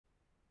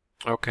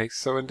Okay,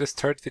 so in this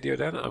third video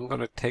then, I'm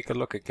going to take a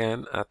look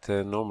again at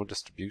the normal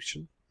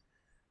distribution.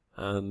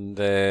 And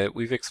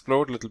we've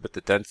explored a little bit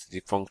the density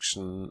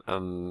function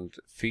and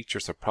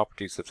features or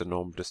properties of the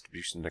normal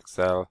distribution in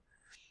Excel.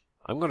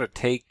 I'm going to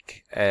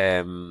take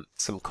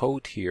some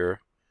code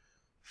here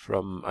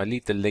from, I'll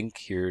leave the link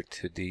here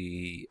to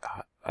the,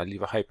 I'll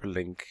leave a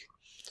hyperlink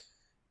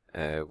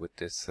with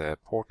this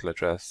portal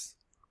address.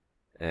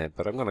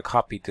 But I'm going to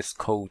copy this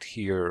code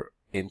here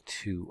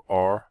into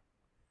R.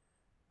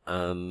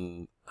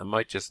 And I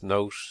might just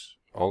note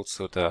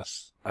also that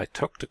I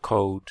took the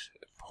code,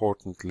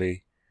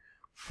 importantly,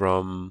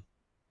 from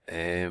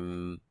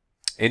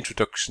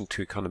Introduction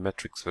to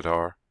Econometrics with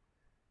R,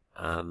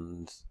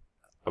 and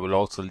I will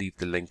also leave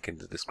the link in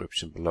the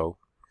description below.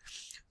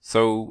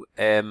 So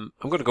I'm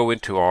going to go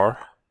into R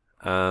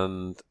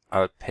and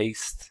I'll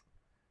paste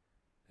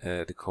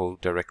the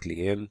code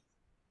directly in,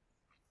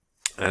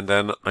 and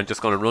then I'm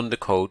just going to run the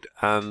code.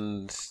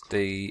 And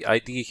the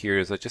idea here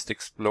is I just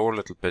explore a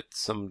little bit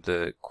some of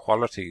the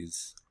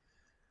qualities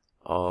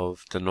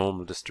of the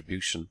normal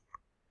distribution.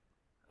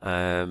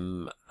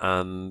 And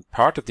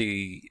part of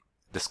the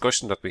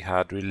discussion that we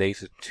had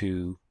related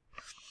to,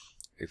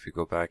 if we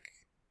go back,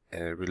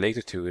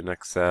 related to in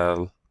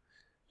Excel,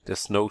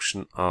 this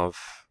notion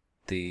of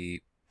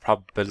the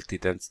probability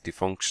density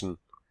function,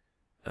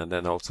 and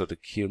then also the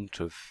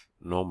cumulative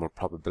normal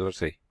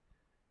probability,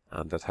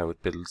 and that how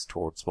it builds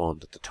towards 1,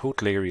 that the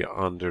total area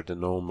under the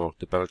normal,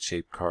 the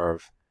bell-shaped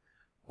curve,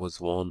 was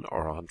 1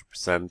 or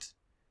 100%.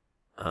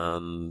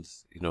 And,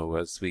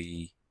 as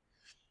we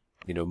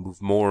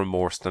move more and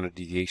more standard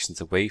deviations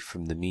away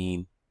from the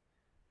mean,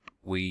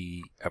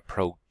 we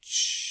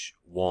approach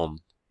 1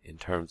 in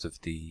terms of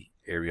the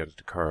area under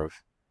the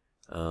curve.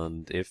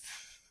 And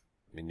if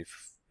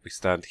we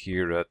stand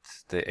here at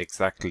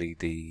exactly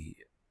the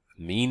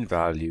mean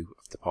value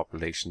of the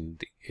population,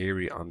 the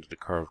area under the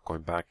curve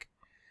going back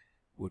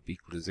would be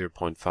equal to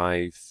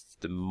 0.5.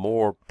 The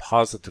more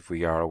positive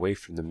we are away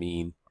from the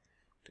mean,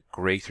 the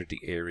greater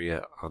the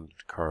area under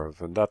the curve.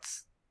 And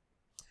that's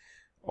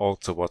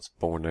also what's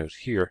borne out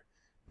here.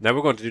 Now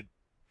we're going to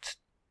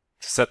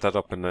set that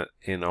up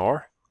in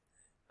R.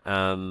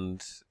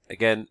 And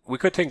again, we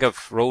could think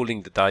of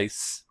rolling the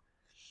dice,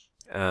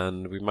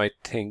 and we might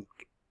think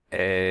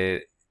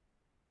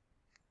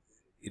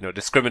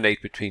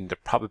discriminate between the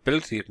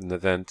probability of an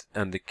event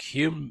and the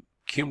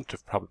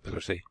cumulative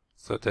probability.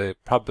 So the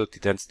probability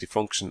density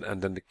function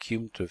and then the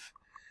cumulative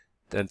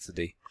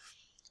density.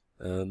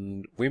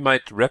 And we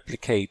might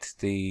replicate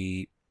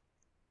the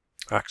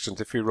actions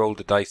if we roll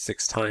the dice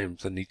 6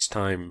 times and each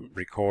time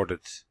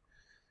recorded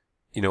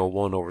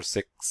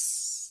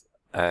 1/6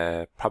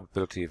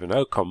 probability of an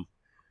outcome.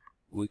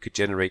 We could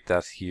generate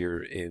that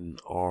here in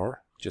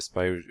R just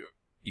by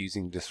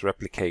using this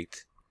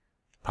replicate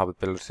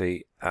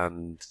probability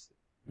and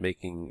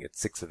making it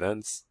 6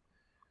 events.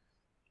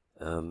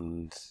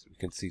 And we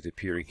can see it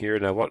appearing here.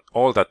 Now what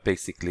all that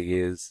basically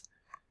is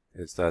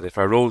that if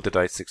I roll the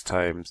dice 6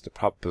 times, the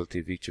probability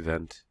of each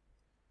event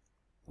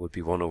would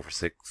be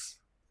 1/6.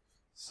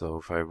 So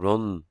if I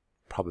run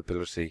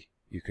probability,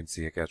 you can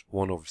see I get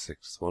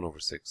 1/6,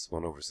 1/6,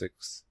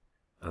 1/6,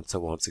 and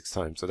so on 6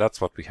 times. So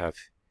that's what we have,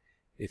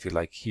 if you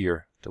like,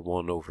 here, the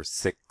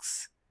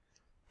 1/6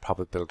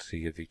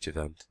 probability of each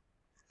event.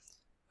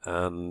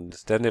 And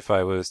then if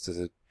I was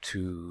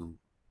to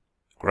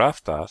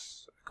graph that,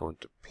 I'm going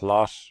to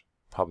plot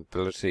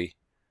probability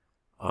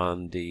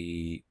on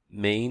the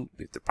main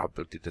with the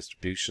probability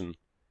distribution,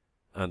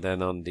 and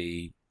then on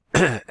the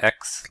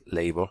X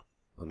label,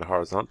 on the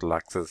horizontal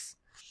axis,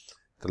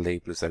 the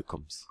label is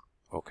outcomes.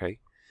 Okay.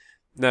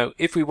 Now,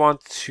 if we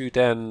want to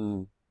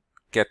then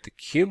get the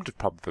cumulative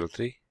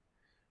probability,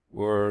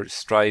 we're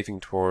striving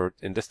toward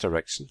in this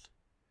direction.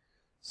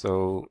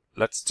 So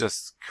let's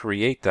just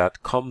create that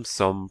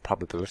sum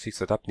probability.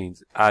 So that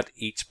means add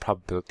each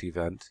probability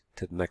event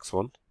to the next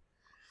one.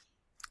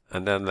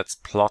 And then let's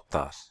plot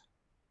that.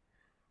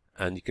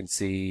 And you can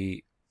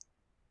see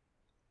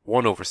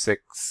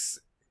 1/6,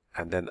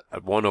 and then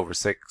at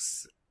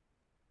 1/6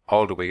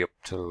 all the way up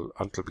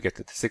until we get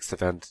to the 6th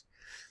event,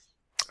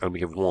 and we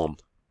have 1,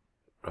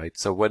 right?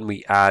 So when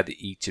we add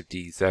each of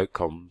these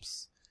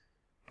outcomes,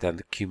 then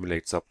it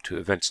accumulates up to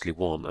eventually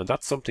 1, and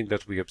that's something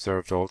that we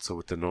observed also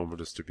with the normal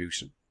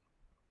distribution.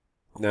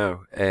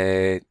 Now,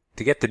 to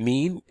get the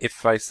mean,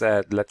 if I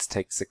said let's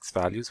take 6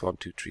 values, 1,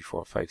 2, 3,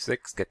 4, 5,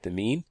 6, get the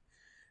mean,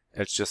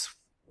 it's just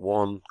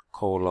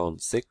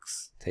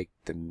 1:6, take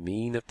the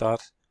mean of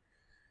that,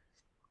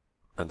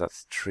 and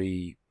that's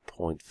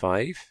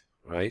 3.5,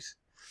 right?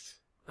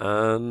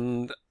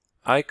 And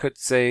I could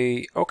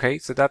say, okay,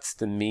 so that's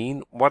the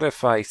mean. What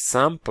if I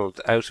sampled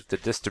out of the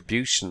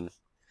distribution?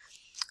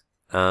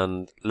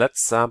 And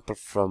let's sample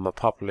from a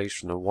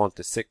population of 1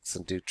 to 6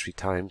 and do 3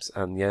 times.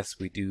 And yes,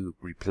 we do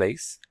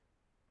replace.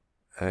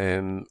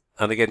 And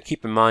again,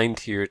 keep in mind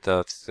here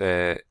that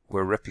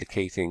we're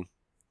replicating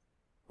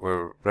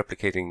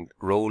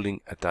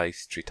rolling a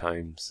dice 3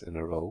 times in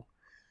a row.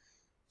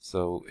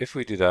 So if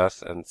we do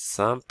that and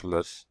sample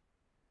it,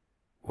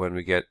 when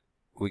we get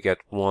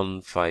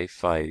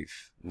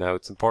 155, Now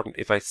it's important,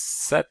 if I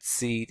set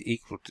seed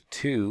equal to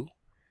 2,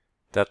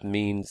 that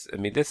means,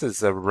 this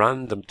is a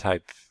random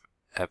type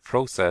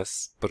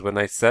process, but when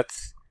I set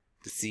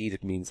the seed,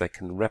 it means I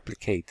can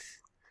replicate.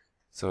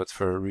 So it's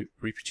for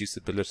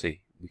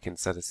reproducibility. We can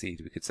set a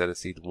seed. We could set a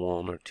seed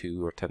 1 or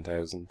 2 or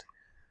 10,000.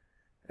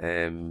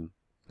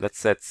 Let's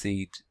set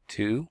seed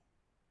 2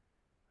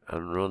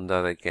 and run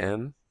that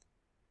again,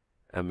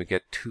 and we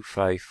get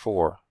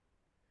 254.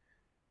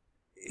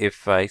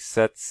 If I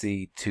set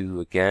seed 2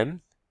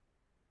 again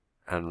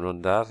and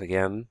run that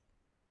again,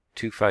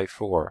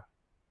 254.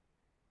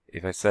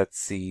 If I set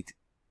seed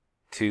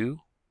 2,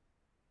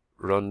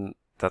 run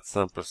that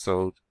sample,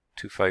 so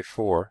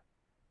 254.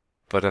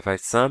 But if I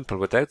sample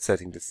without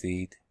setting the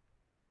seed,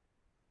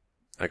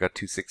 I got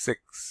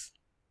 266.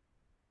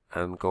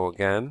 And go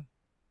again,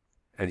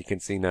 and you can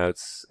see now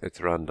it's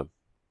random.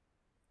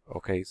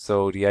 Okay,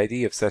 so the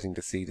idea of setting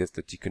the seed is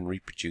that you can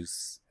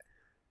reproduce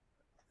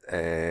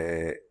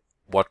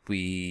what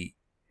we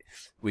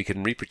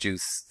can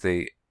reproduce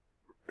the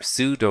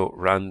pseudo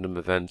random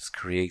events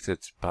created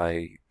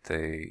by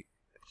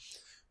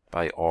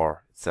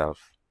R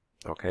itself.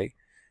 Okay,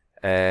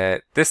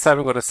 this time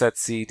I'm going to set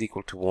seed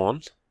equal to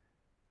 1.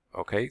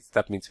 Okay,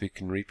 that means we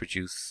can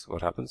reproduce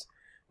what happens.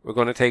 We're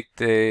going to take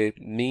the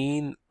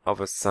mean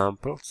of a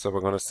sample, so we're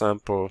going to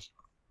sample,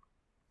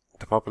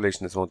 the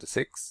population is 1 to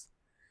 6,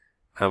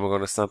 and we're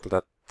going to sample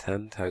that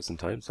 10,000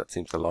 times. That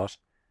seems a lot.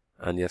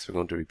 And yes, we're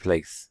going to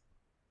replace,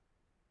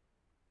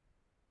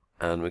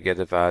 and we get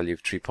a value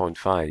of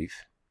 3.5,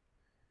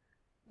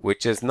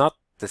 which is not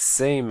the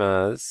same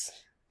as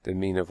the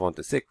mean of 1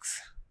 to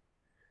 6,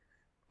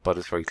 but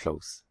it's very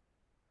close.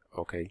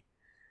 Okay,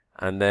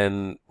 and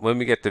then when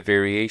we get the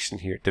variation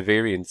here, the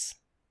variance,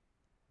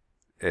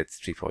 it's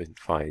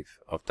 3.5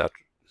 of that.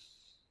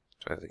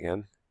 Try it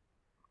again.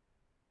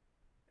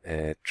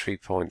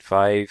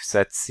 3.5,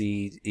 set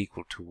seed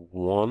equal to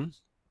 1,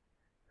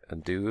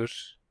 and do it.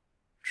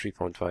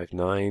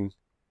 3.59,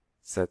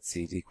 set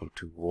seed equal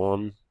to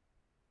 1,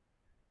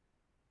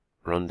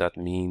 run that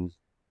mean,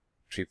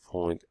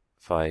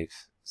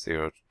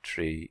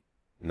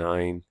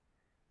 3.5039,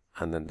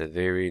 and then the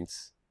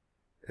variance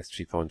is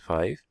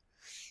 3.5.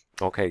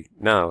 Okay,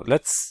 now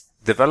let's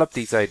develop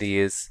these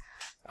ideas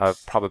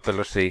of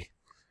probability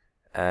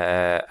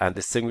and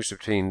distinguish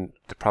between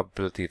the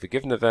probability of a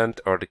given event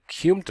or the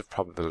cumulative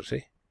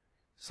probability.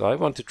 So I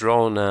want to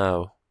draw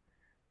now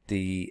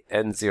the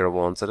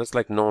N01, so that's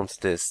like norms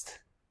dist,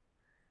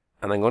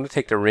 and I'm going to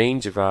take the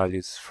range of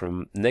values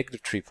from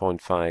negative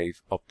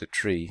 3.5 up to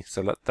 3,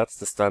 so that's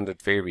the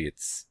standard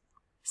variates,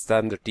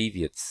 standard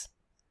deviates,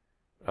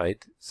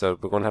 right? So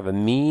we're going to have a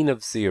mean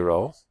of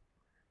 0,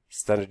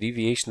 standard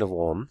deviation of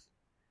 1,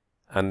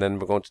 and then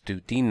we're going to do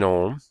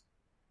denorm,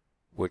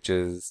 which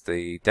is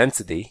the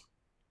density,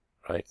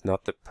 right?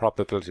 Not the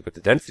probability, but the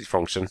density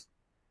function,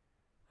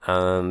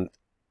 and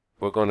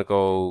we're going to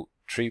go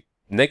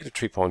negative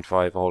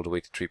 3.5 all the way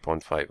to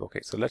 3.5.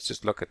 Okay, so let's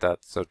just look at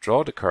that. So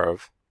draw the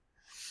curve,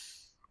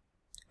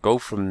 go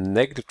from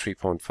negative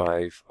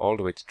 3.5 all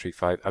the way to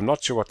 3.5. I'm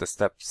not sure what the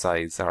step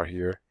size are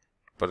here,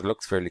 but it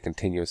looks fairly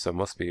continuous, so it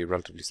must be a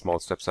relatively small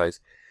step size.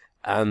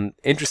 And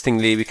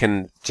interestingly, we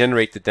can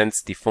generate the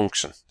density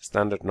function,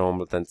 standard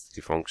normal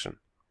density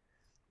function.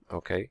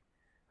 Okay,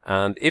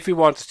 and if we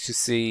wanted to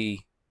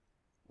see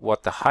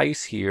what the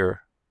height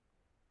here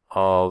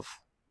of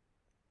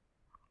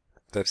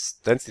the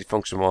density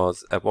function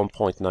was at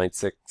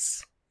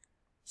 1.96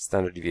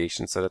 standard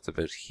deviation, so that's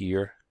about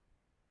here,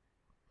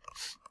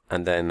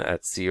 and then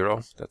at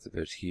 0, that's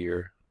about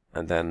here,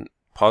 and then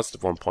positive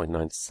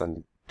 1.9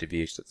 standard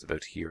deviation, that's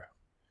about here.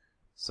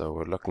 So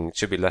we're looking, it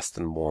should be less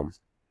than 1,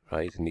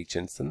 right, in each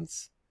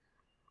instance.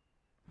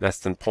 Less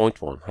than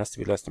 0.1, has to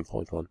be less than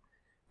 0.1.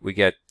 We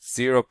get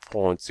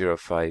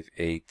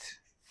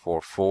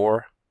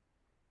 0.05844.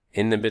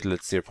 In the middle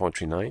it's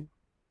 0.39.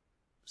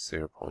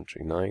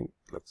 0.39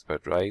 looks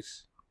about right.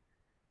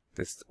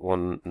 This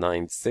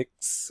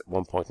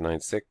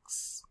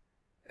 1.96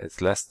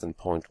 is less than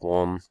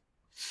 0.1,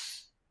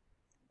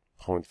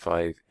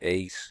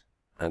 0.58,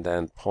 and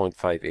then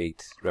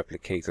 0.58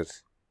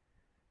 replicated.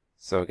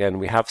 So again,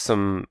 we have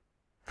some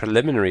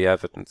preliminary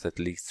evidence, at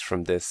least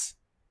from this,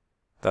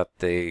 that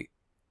the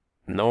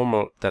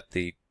normal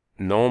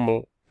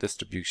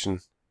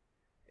distribution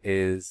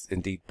is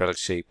indeed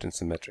bell-shaped and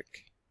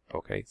symmetric.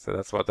 Okay, so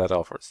that's what that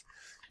offers.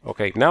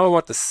 Okay, now I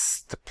want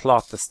to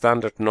plot the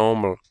standard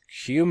normal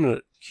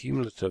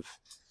cumulative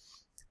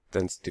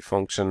density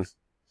function,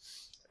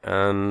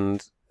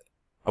 and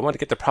I want to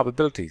get the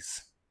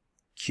probabilities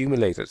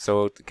accumulated.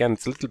 So again,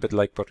 it's a little bit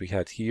like what we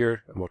had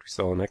here and what we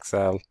saw in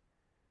Excel.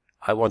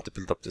 I want to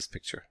build up this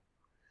picture.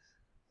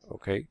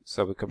 Okay,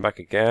 so we come back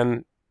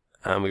again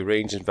and we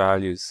range in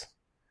values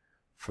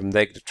from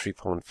negative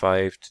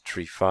 3.5 to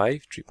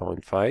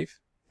 3.5.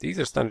 These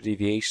are standard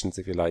deviations,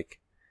 if you like,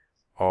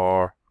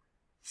 or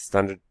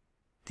standard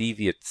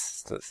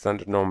deviates,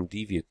 standard norm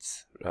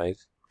deviates, right?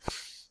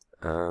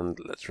 And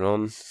let's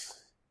run.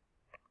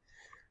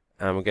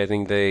 And we're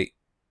getting the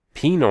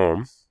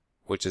p-norm,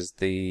 which is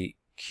the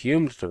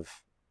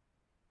cumulative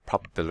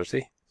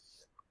probability.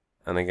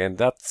 And again,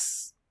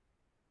 that's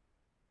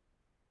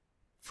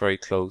very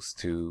close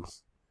to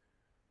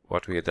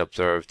what we had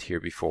observed here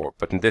before.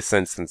 But in this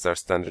instance, our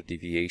standard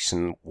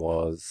deviation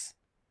was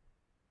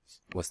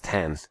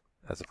 10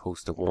 as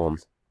opposed to 1.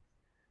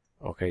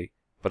 Okay,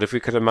 but if we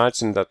could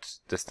imagine that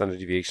the standard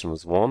deviation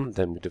was 1,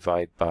 then we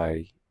divide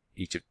by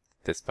each of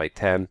this by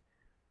 10.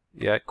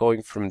 Yeah,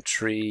 going from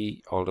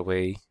 3 all the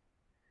way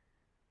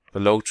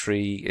below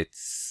 3,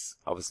 it's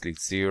obviously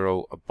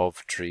 0.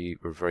 Above 3,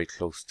 we're very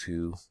close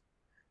to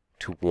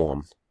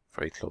 1.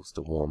 Very close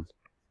to 1.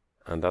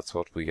 And that's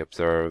what we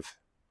observe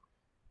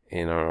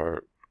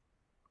in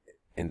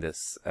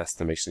this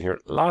estimation here.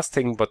 Last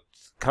thing, but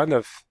kind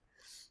of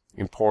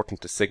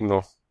important to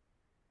signal.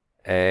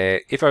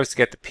 If I was to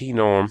get the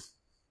p-norm,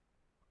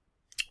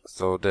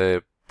 so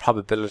the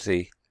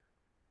probability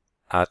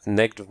at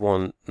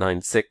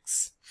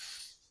 -196,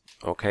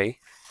 okay,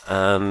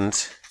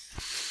 and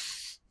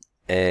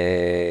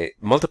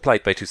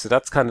multiplied by 2, so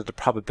that's kind of the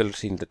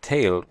probability in the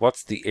tail.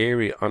 What's the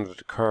area under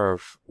the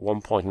curve?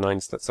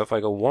 1.9. So if I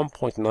go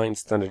 1.9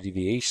 standard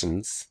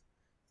deviations,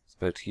 it's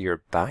about here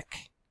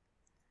back,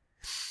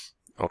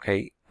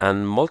 okay,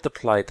 and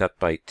multiply that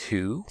by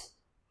 2.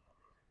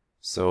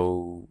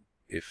 So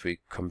if we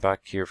come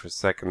back here for a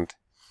second,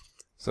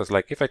 so it's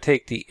like if I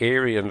take the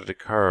area under the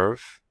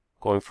curve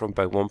going from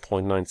by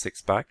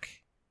 1.96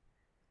 back,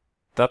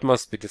 that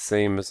must be the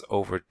same as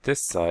over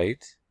this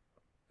side.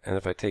 And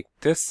if I take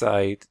this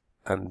side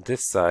and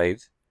this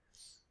side,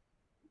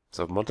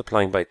 so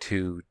multiplying by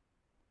 2,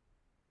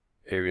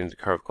 area under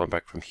the curve going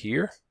back from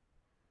here,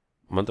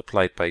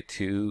 multiplied by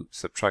 2,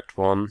 subtract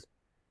 1,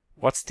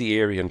 what's the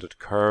area under the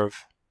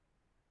curve?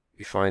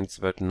 We find it's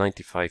about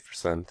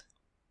 95%.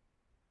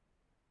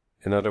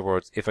 In other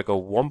words, if I go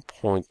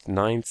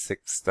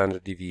 1.96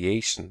 standard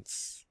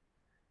deviations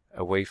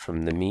away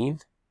from the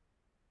mean,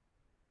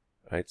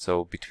 right,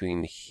 so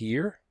between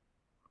here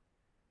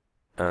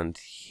and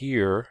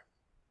here,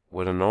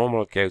 with a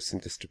normal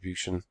Gaussian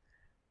distribution,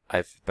 I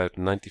have about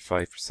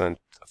 95%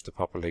 of the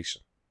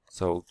population.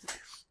 So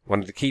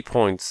one of the key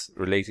points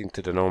relating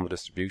to the normal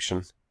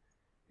distribution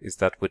is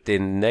that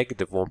within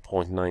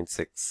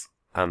 -1.96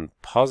 and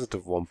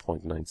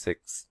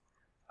 +1.96,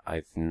 I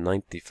have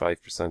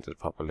 95% of the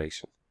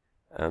population.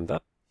 And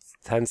that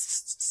tends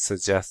to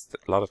suggest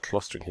a lot of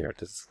clustering here.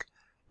 This is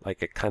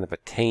like a kind of a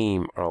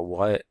tame or a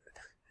wild,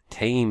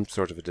 tame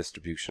sort of a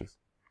distribution.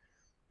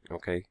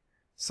 Okay,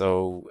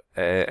 so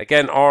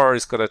again, R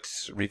is good at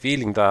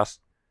revealing that,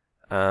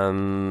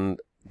 and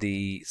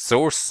the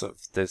source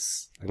of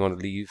this, I'm going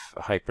to leave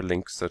a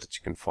hyperlink so that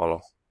you can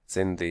follow. It's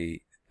in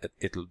the,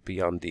 it'll be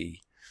on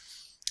the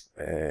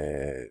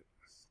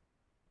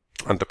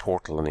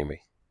portal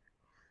anyway.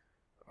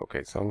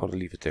 Okay, so I'm going to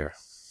leave it there.